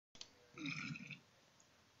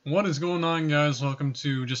What is going on, guys? Welcome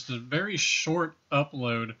to just a very short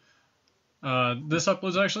upload. This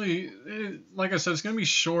upload's actually, like I said, it's going to be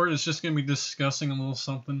short. It's just going to be discussing a little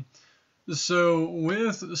something. So,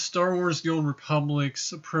 with Star Wars The Old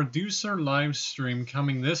Republic's producer live stream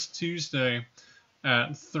coming this Tuesday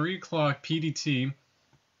at 3 o'clock PDT,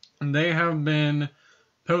 and they have been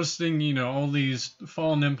posting, all these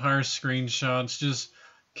Fallen Empire screenshots, just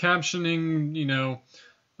captioning,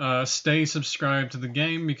 stay subscribed to the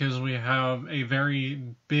game because we have a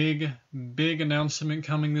very big announcement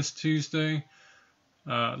coming this Tuesday.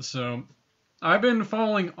 So I've been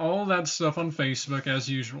following all that stuff on Facebook as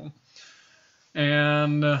usual.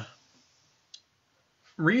 And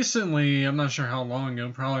recently, I'm not sure how long ago,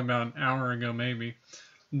 probably about an hour ago maybe,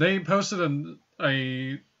 they posted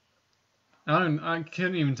I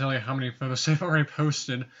can't even tell you how many photos they've already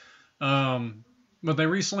posted. But they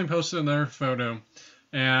recently posted another photo,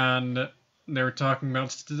 and they were talking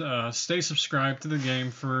about stay subscribed to the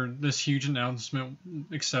game for this huge announcement,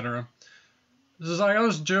 etc. This is like I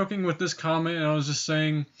was joking with this comment, and I was just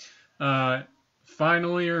saying,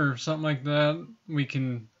 finally, or something like that, we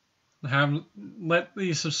can let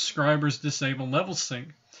the subscribers disable level sync.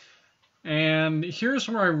 And here's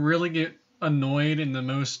where I really get annoyed in the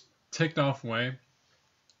most ticked off way,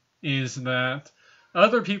 is that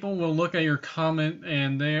other people will look at your comment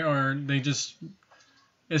and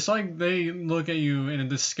it's like they look at you in a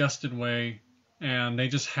disgusted way and they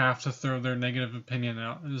just have to throw their negative opinion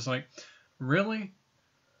out. And it's like, really?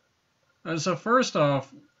 And so first off,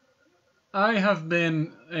 I have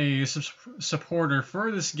been a supporter for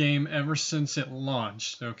this game ever since it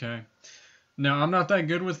launched, okay? Now, I'm not that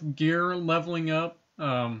good with gear leveling up,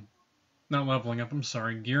 not leveling up, I'm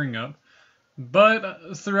sorry, gearing up.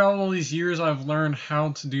 But throughout all these years, I've learned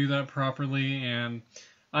how to do that properly, and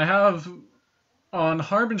I have on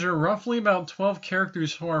Harbinger roughly about 12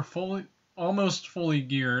 characters who are almost fully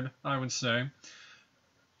geared, I would say.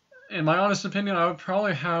 In my honest opinion, I would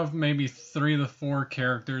probably have maybe 3 to 4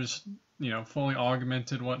 characters, fully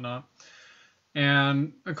augmented, whatnot.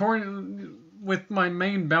 And with my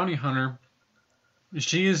main bounty hunter,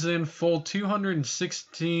 she is in full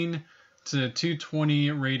 216 to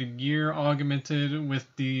 220 rated gear, augmented with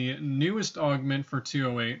the newest augment for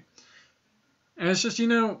 208. And it's just,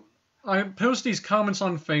 I post these comments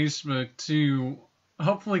on Facebook to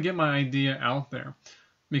hopefully get my idea out there.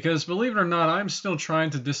 Because believe it or not, I'm still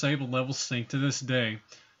trying to disable level sync to this day.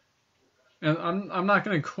 And I'm not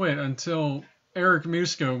going to quit until Eric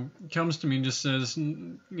Musco comes to me and just says,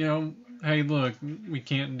 hey, look, we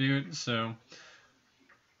can't do it, so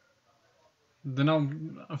then I'll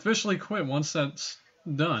officially quit once that's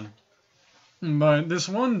done. But this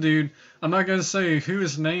one dude, I'm not going to say who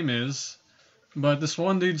his name is, but this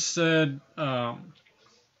one dude said, I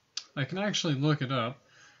can actually look it up,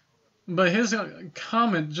 but his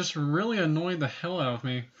comment just really annoyed the hell out of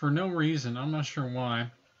me for no reason. I'm not sure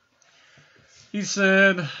why. He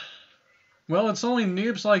said, well, it's only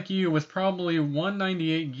noobs like you with probably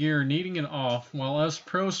 198 gear needing it off, while us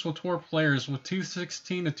pro SWTOR players with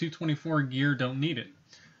 216 to 224 gear don't need it.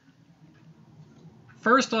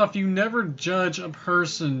 First off, you never judge a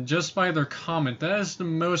person just by their comment. That is the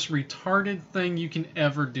most retarded thing you can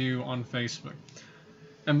ever do on Facebook.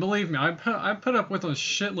 And believe me, I put up with a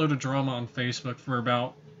shitload of drama on Facebook for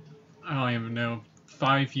about, I don't even know,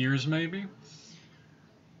 5 years maybe.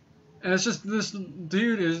 And it's just this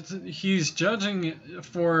dude he's judging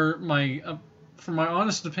for my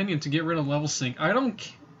honest opinion to get rid of level sync.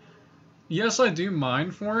 Yes, I do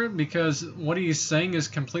mind for it because what he's saying is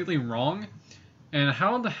completely wrong. And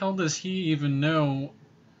how the hell does he even know,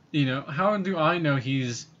 how do I know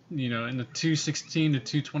he's, in the 216 to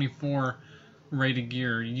 224 rated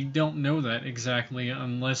gear? You don't know that exactly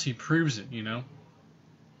unless he proves it,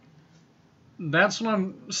 That's what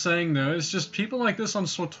I'm saying, though. It's just people like this on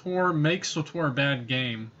SWTOR make SWTOR a bad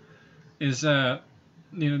game. Is that,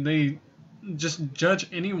 they just judge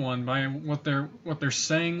anyone by what they're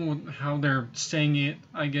saying, how they're saying it,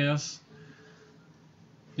 I guess.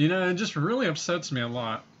 It just really upsets me a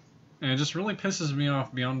lot. And it just really pisses me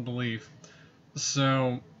off beyond belief.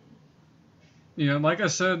 So, like I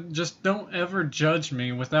said, just don't ever judge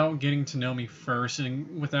me without getting to know me first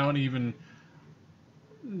and without even,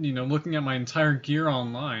 looking at my entire gear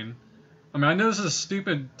online. I mean, I know this is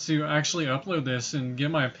stupid to actually upload this and give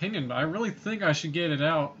my opinion, but I really think I should get it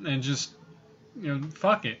out and just,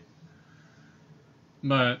 fuck it.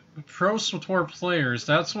 But pro SWTOR players,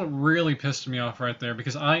 that's what really pissed me off right there,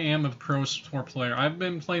 because I am a pro SWTOR player. I've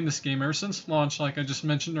been playing this game ever since launch, like I just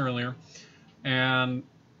mentioned earlier. And,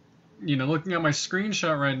 looking at my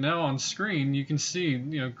screenshot right now on screen, you can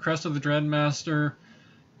see, Crest of the Dreadmaster,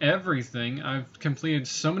 everything. I've completed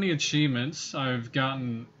so many achievements. I've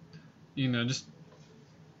gotten, just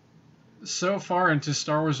so far into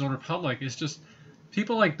Star Wars: The Old Republic. It's just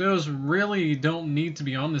people like those really don't need to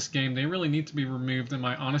be on this game. They really need to be removed, in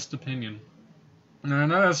my honest opinion. And I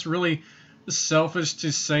know that's really selfish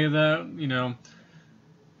to say that,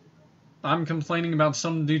 I'm complaining about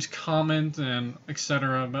some dude's comment and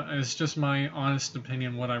etc., but it's just my honest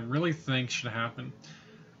opinion, what I really think should happen.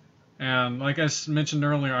 And like I mentioned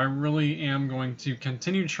earlier, I really am going to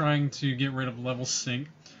continue trying to get rid of level sync.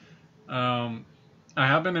 I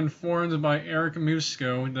have been informed by Eric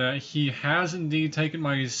Musco that he has indeed taken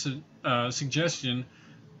my suggestion,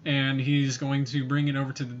 and he's going to bring it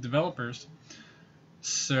over to the developers.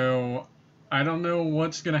 So I don't know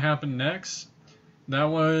what's going to happen next. That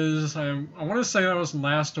was, I want to say that was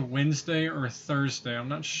last Wednesday or Thursday, I'm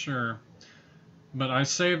not sure. But I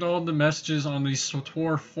saved all the messages on the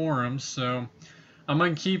SWTOR forums, so I'm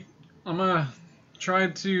going to try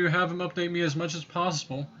to have him update me as much as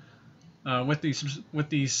possible with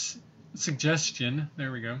these suggestion.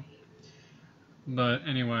 There we go. But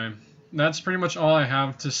anyway, that's pretty much all I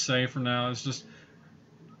have to say for now. It's just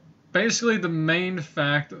basically the main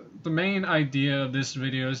idea of this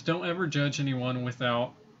video is don't ever judge anyone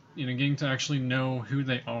without, getting to actually know who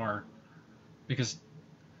they are. Because,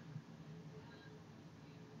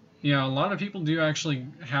 yeah, a lot of people do actually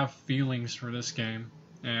have feelings for this game.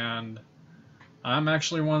 And I'm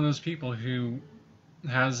actually one of those people who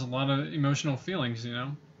has a lot of emotional feelings,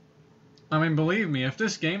 I mean, believe me, if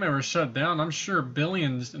this game ever shut down, I'm sure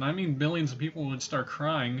billions, and I mean billions of people would start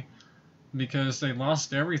crying because they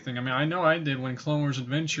lost everything. I mean, I know I did when Clone Wars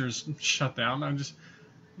Adventures shut down. It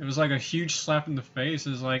was like a huge slap in the face.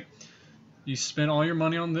 It's like, you spent all your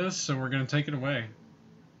money on this, so we're going to take it away.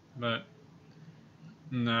 But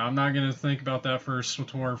no, I'm not going to think about that for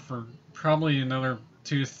SWTOR for probably another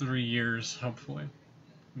 2 to 3 years, hopefully.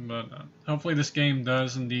 But hopefully this game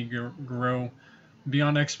does indeed grow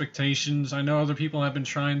beyond expectations. I know other people have been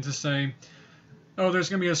trying to say, oh, there's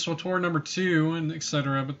going to be a SWTOR number 2 and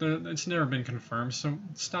etc., but it's never been confirmed, so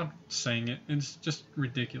stop saying it. It's just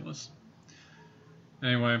ridiculous.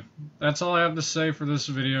 Anyway, that's all I have to say for this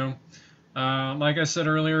video. Like I said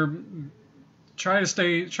earlier, try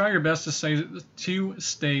your best to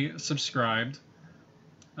stay subscribed.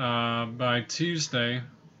 By Tuesday,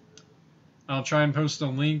 I'll try and post a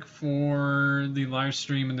link for the live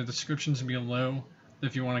stream in the descriptions below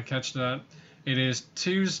if you want to catch that. It is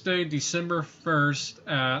Tuesday, December 1st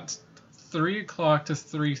at 3 o'clock to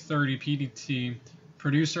 3:30 PDT.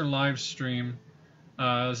 Producer live stream.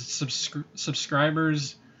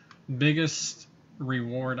 Subscribers' biggest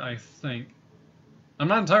reward, I think. I'm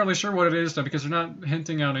not entirely sure what it is, though, because they're not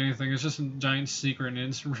hinting out anything. It's just a giant secret, and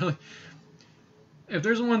it's really... If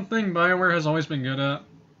there's one thing BioWare has always been good at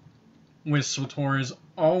with SWTOR is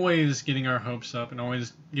always getting our hopes up and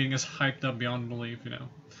always getting us hyped up beyond belief,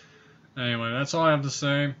 Anyway, that's all I have to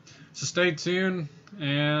say. So stay tuned,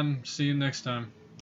 and see you next time.